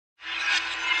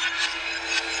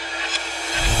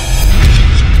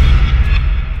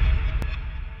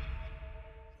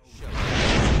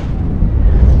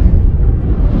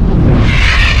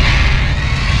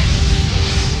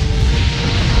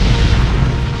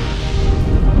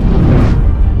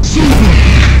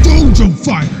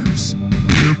Fighters,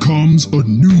 here comes a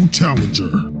new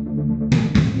challenger.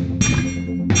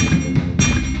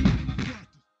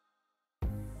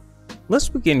 Let's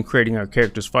begin creating our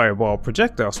character's fireball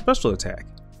projectile special attack.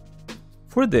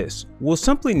 For this, we'll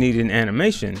simply need an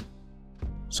animation,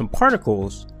 some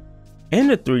particles,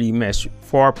 and a 3D mesh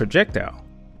for our projectile.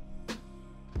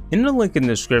 In the link in the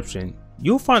description,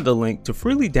 you'll find the link to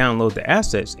freely download the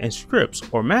assets and scripts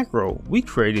or macro we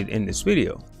created in this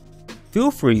video. Feel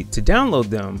free to download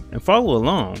them and follow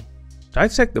along,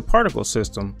 dissect the particle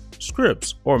system,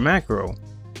 scripts, or macro,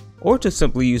 or to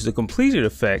simply use the completed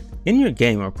effect in your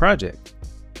game or project.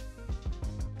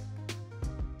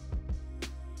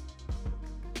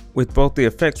 With both the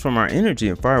effects from our energy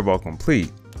and fireball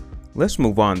complete, let's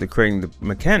move on to creating the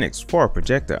mechanics for our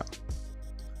projectile.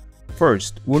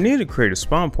 First, we'll need to create a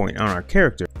spawn point on our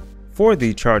character for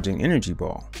the charging energy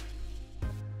ball.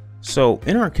 So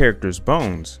in our character's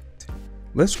bones,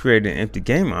 let's create an empty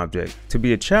game object to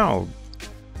be a child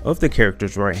of the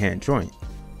character's right hand joint.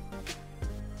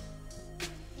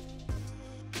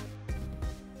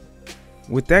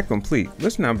 With that complete,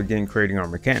 let's now begin creating our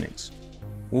mechanics.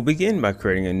 We'll begin by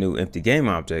creating a new empty game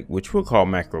object, which we'll call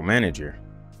Macro Manager.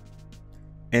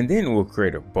 And then we'll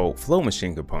create a bolt flow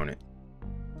machine component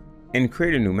and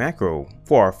create a new macro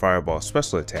for our fireball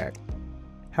special attack.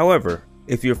 However,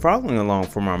 if you're following along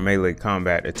from our melee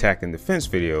combat attack and defense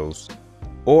videos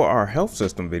or our health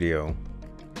system video,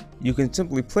 you can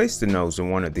simply place the nodes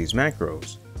in one of these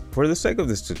macros. For the sake of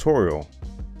this tutorial,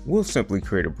 we'll simply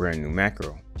create a brand new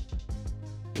macro.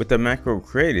 With the macro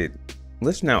created,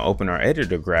 let's now open our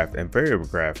editor graph and variable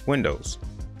graph windows.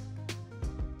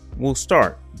 We'll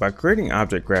start by creating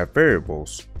object graph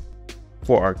variables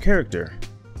for our character's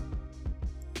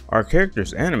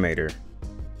animator,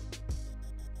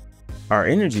 our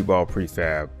energy ball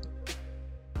prefab,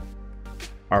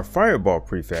 our fireball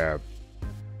prefab,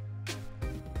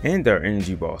 and our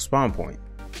energy ball spawn point.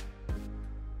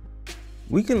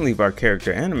 We can leave our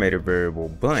character animator variable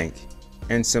blank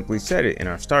and simply set it in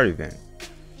our start event.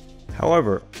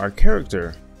 However, our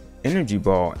character, energy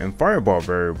ball, and fireball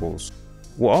variables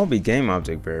will all be game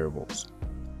object variables,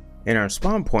 and our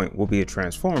spawn point will be a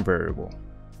transform variable.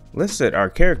 Let's set our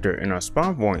character and our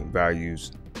spawn point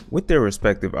values with their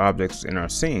respective objects in our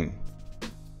scene,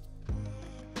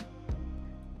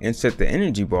 and set the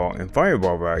energy ball and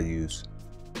fireball values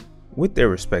with their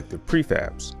respective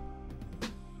prefabs.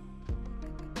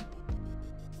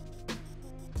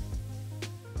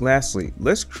 Lastly,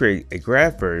 let's create a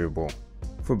graph variable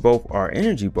for both our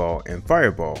energy ball and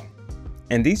fireball,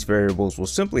 and these variables will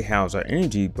simply house our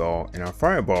energy ball and our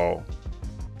fireball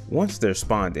once they're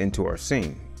spawned into our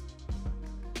scene.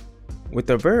 With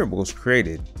our variables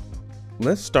created,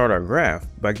 let's start our graph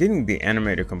by getting the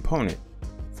animator component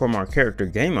from our character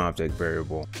game object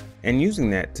variable and using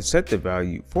that to set the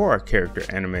value for our character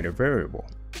animator variable.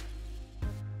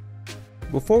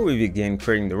 Before we begin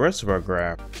creating the rest of our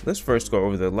graph, let's first go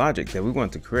over the logic that we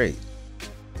want to create.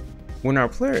 When our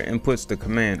player inputs the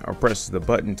command or presses the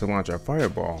button to launch our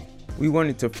fireball, we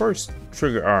wanted to first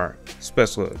trigger our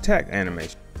special attack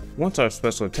animation. Once our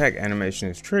special attack animation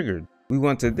is triggered, we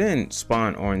want to then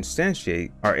spawn or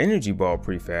instantiate our energy ball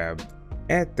prefab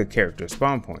at the character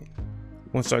spawn point.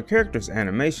 Once our character's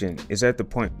animation is at the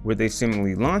point where they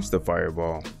seemingly launch the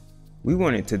fireball, we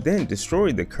wanted to then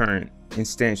destroy the current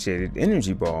instantiated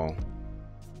energy ball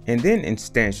and then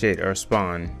instantiate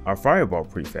our fireball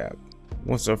prefab.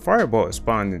 Once our fireball is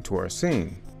spawned into our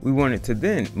scene, we wanted to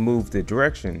then move the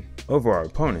direction of our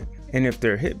opponent, and if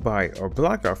they're hit by or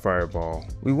block our fireball,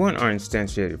 we want our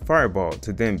instantiated fireball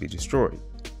to then be destroyed.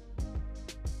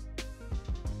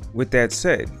 With that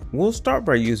said, we'll start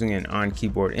by using an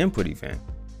on-keyboard input event,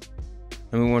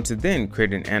 and we want to then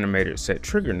create an animator set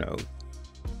trigger node.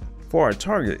 For our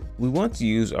target, we want to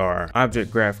use our object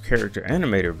graph character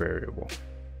animator variable,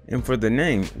 and for the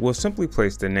name, we'll simply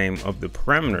place the name of the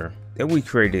parameter that we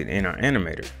created in our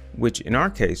animator, which in our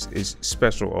case is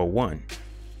special01.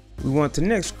 We want to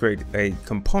next create a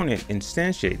component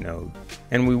instantiate node,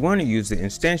 and we want to use the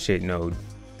instantiate node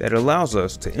that allows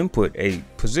us to input a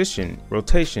position,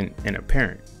 rotation, and a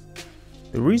parent.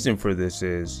 The reason for this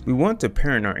is we want to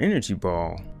parent our energy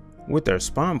ball with our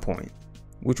spawn point,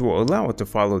 which will allow it to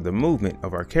follow the movement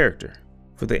of our character.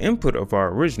 For the input of our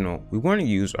original, we want to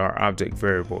use our object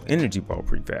variable energy ball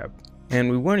prefab, and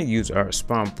we want to use our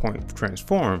spawn point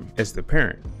transform as the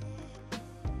parent.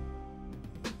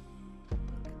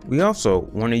 We also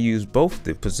want to use both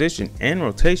the position and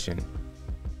rotation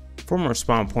from our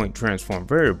spawn point transform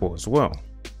variable as well.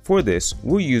 For this,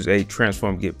 we'll use a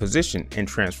transform get position and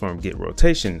transform get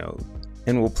rotation node,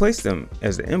 and we'll place them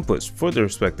as the inputs for the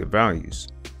respective values.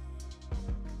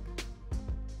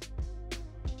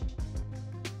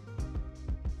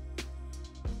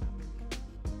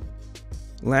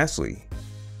 Lastly,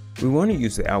 we want to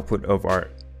use the output of our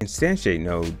instantiate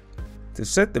node to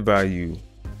set the value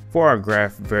for our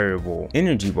graph variable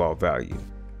energy ball value.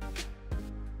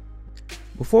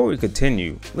 Before we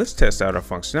continue, let's test out our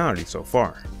functionality so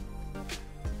far.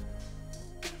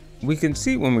 We can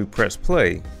see when we press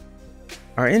play,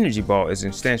 our energy ball is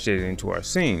instantiated into our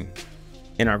scene,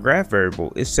 and our graph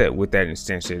variable is set with that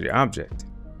instantiated object.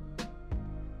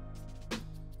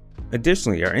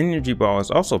 Additionally, our energy ball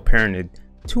is also parented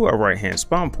to our right hand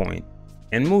spawn point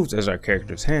and moves as our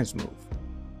character's hands move.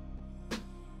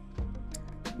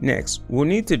 Next, we'll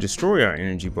need to destroy our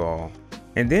energy ball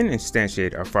and then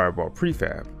instantiate our fireball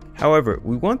prefab. However,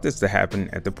 we want this to happen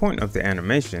at the point of the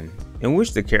animation in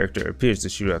which the character appears to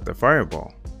shoot out the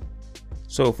fireball.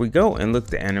 So if we go and look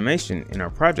at the animation in our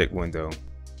project window,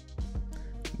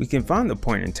 we can find the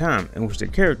point in time in which the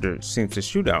character seems to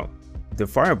shoot out the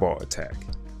fireball attack.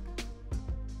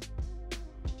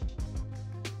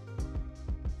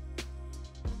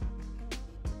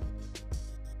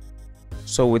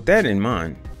 So with that in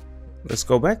mind, let's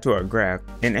go back to our graph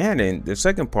and add in the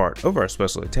second part of our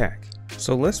special attack.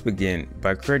 So let's begin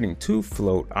by creating two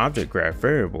float object graph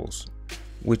variables,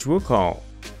 which we'll call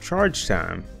charge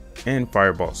time and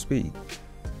fireball speed.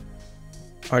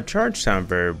 Our charge time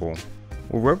variable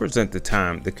will represent the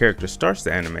time the character starts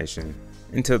the animation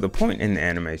until the point in the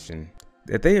animation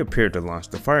that they appear to launch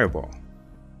the fireball.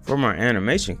 From our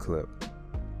animation clip,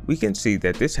 we can see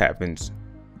that this happens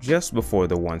just before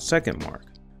the 1 second mark.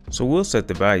 So we'll set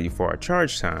the value for our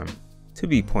charge time to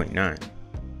be 0.9.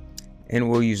 And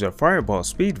we'll use our fireball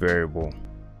speed variable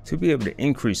to be able to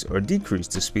increase or decrease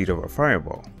the speed of our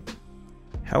fireball.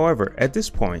 However, at this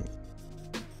point,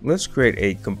 let's create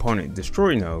a component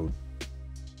destroy node.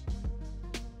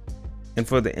 And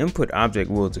for the input object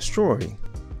we'll destroy,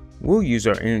 we'll use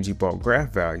our energy ball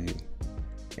graph value,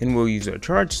 and we'll use our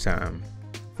charge time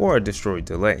for our destroy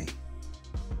delay.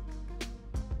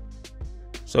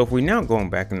 So if we now go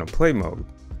back into play mode,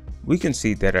 we can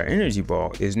see that our energy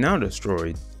ball is now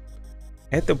destroyed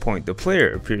at the point the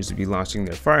player appears to be launching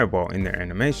their fireball in their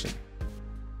animation.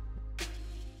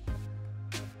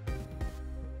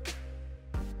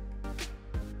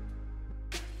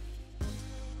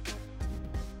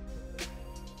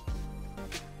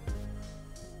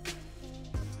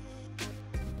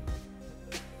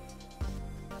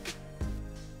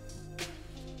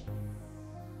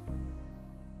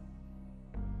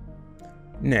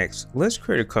 Next, let's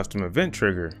create a custom event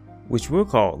trigger, which we'll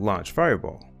call Launch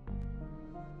Fireball.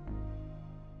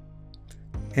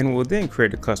 And we'll then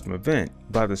create a custom event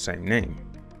by the same name.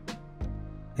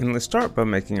 And let's start by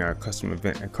making our custom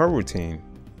event a coroutine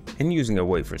and using a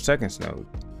wait for seconds node.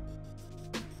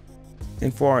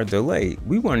 And for our delay,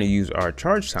 we want to use our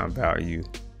charge time value,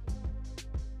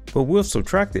 but we'll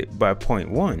subtract it by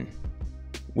 0.1,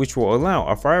 which will allow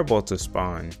our fireball to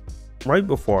spawn right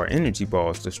before our energy ball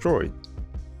is destroyed.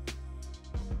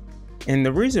 And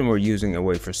the reason we're using a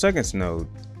wait for seconds node,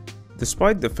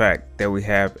 despite the fact that we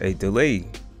have a delay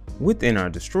within our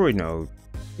destroy node,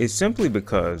 is simply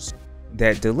because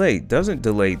that delay doesn't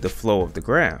delay the flow of the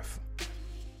graph.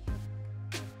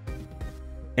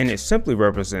 And it simply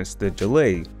represents the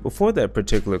delay before that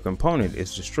particular component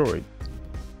is destroyed.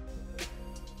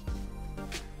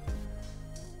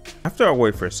 After our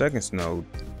wait for seconds node,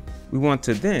 we want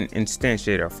to then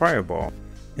instantiate our fireball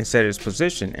and set its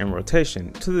position and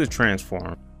rotation to the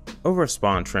transform of our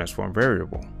spawn transform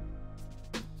variable.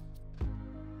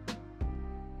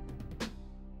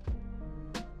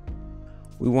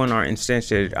 We want our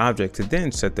instantiated object to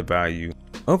then set the value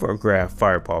of our graph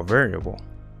fireball variable.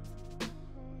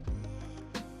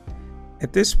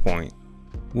 At this point,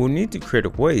 we'll need to create a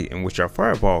way in which our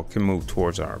fireball can move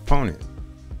towards our opponent.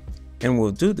 And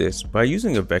we'll do this by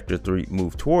using a vector 3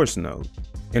 move towards node.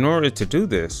 In order to do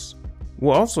this,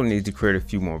 we'll also need to create a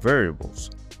few more variables.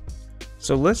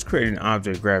 So let's create an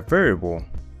object graph variable,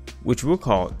 which we'll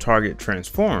call target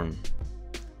transform,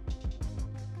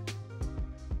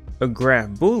 a graph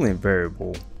boolean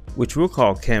variable, which we'll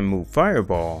call can move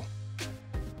fireball,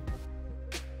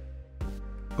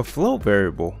 a float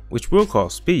variable, which we'll call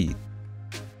speed,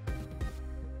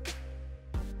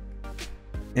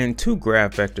 and two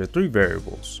graph vector 3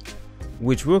 variables,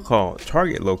 which we'll call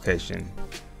target location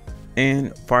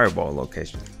and fireball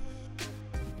location.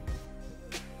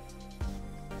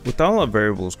 With all our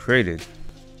variables created,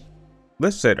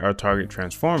 let's set our target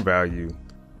transform value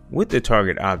with the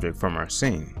target object from our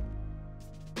scene.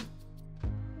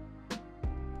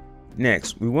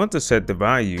 Next, we want to set the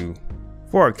value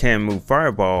for our can move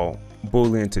fireball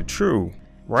boolean to true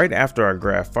right after our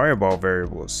graph fireball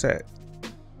variable is set.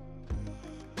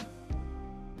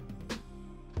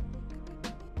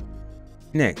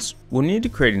 Next, we'll need to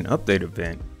create an update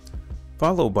event,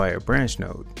 followed by a branch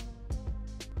node.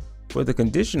 For the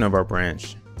condition of our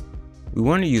branch, we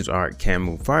want to use our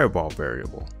canMoveFireball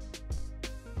variable.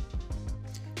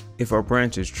 If our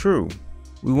branch is true,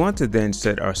 we want to then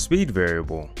set our speed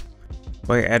variable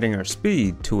by adding our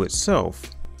speed to itself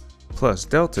plus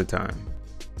delta time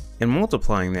and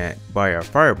multiplying that by our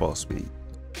fireball speed.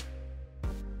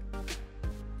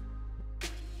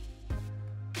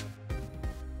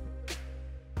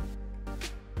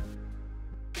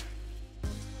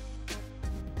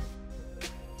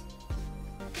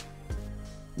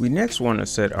 We next want to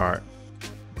set our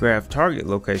graph target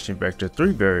location vector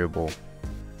 3 variable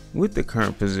with the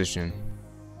current position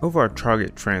of our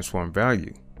target transform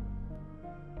value.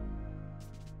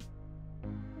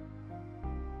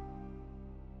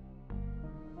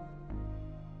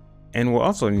 And we'll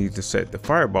also need to set the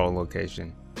fireball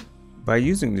location by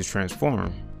using the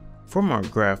transform from our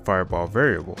graph fireball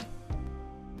variable.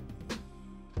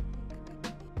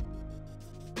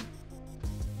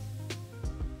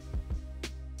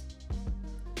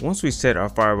 Once we set our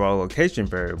fireball location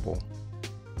variable,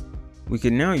 we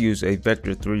can now use a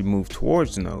vector 3 move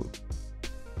towards node.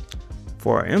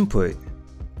 For our input,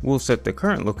 we'll set the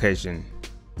current location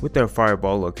with our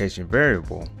fireball location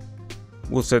variable.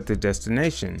 We'll set the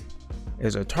destination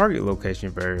as our target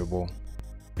location variable,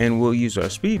 and we'll use our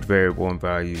speed variable and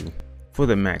value for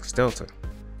the max delta.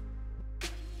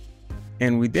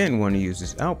 And we then want to use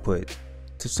this output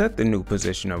to set the new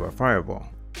position of our fireball.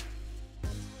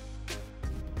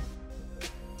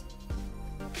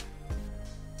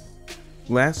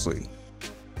 Lastly,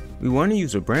 we want to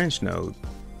use a branch node,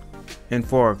 and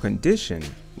for our condition,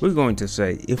 we're going to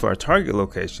say if our target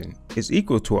location is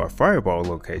equal to our fireball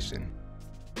location.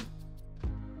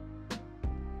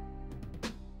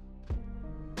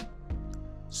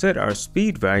 Set our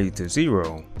speed value to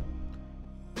 0,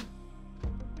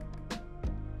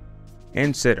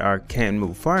 and set our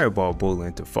canMoveFireball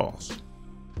boolean to false.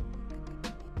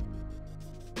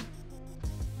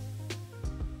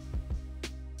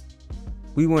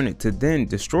 We want it to then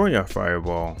destroy our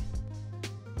fireball.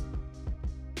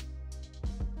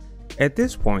 At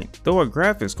this point, though our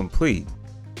graph is complete,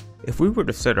 if we were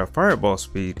to set our fireball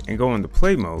speed and go into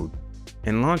play mode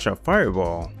and launch our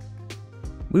fireball,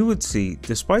 we would see,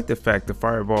 despite the fact the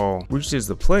fireball reaches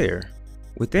the player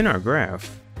within our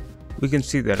graph, we can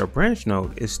see that our branch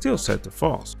node is still set to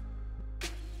false.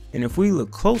 And if we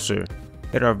look closer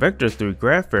at our vector 3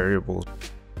 graph variables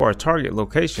for our target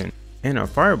location and our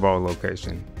fireball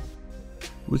location,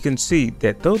 we can see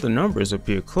that though the numbers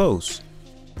appear close,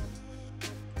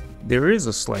 there is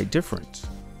a slight difference.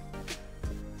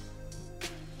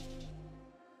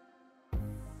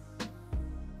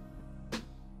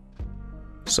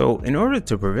 So in order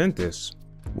to prevent this,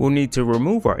 we'll need to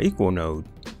remove our equal node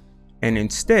and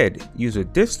instead use a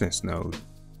distance node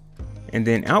and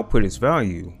then output its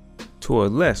value to a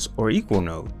less or equal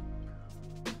node.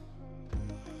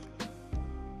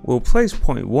 We'll place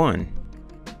 0.1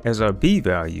 as our B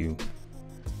value,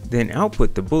 then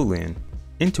output the boolean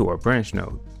into our branch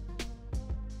node.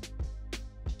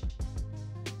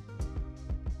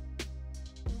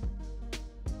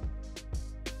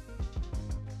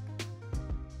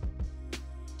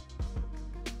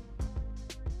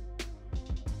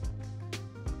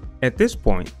 At this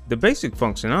point, the basic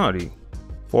functionality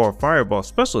for our fireball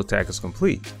special attack is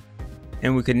complete,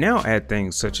 and we can now add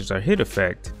things such as our hit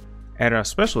effect, add our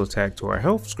special attack to our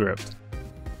health script,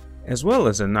 as well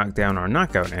as a knockdown or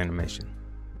knockout animation.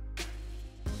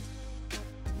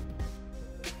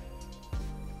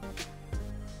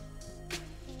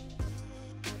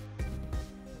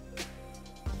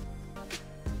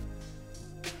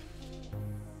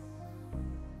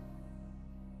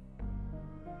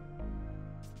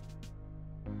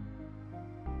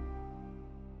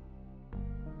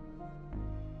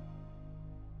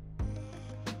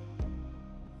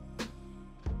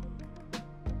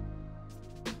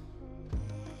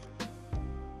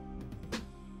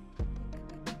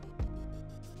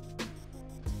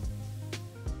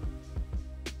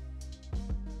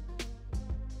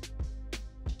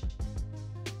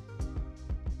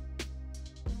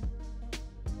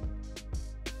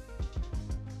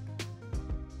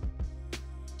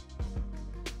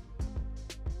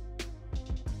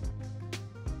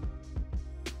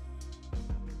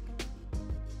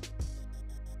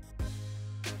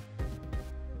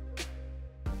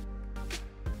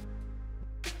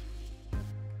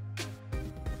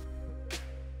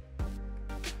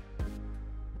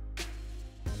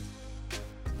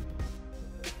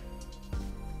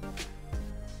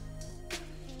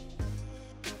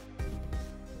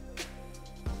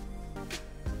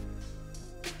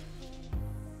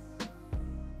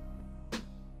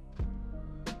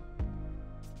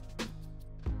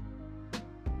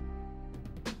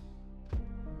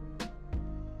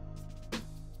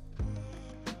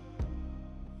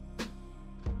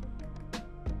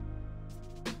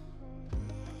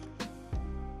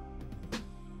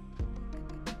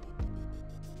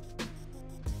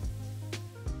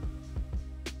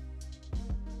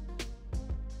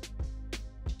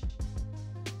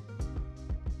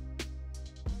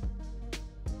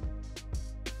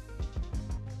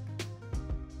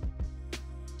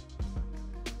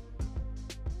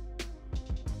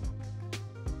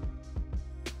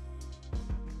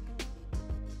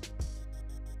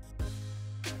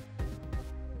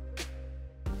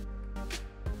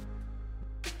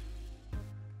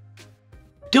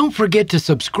 Don't forget to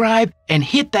subscribe and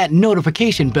hit that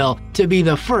notification bell to be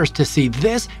the first to see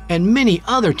this and many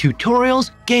other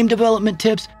tutorials, game development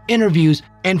tips, interviews,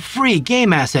 and free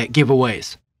game asset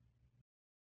giveaways.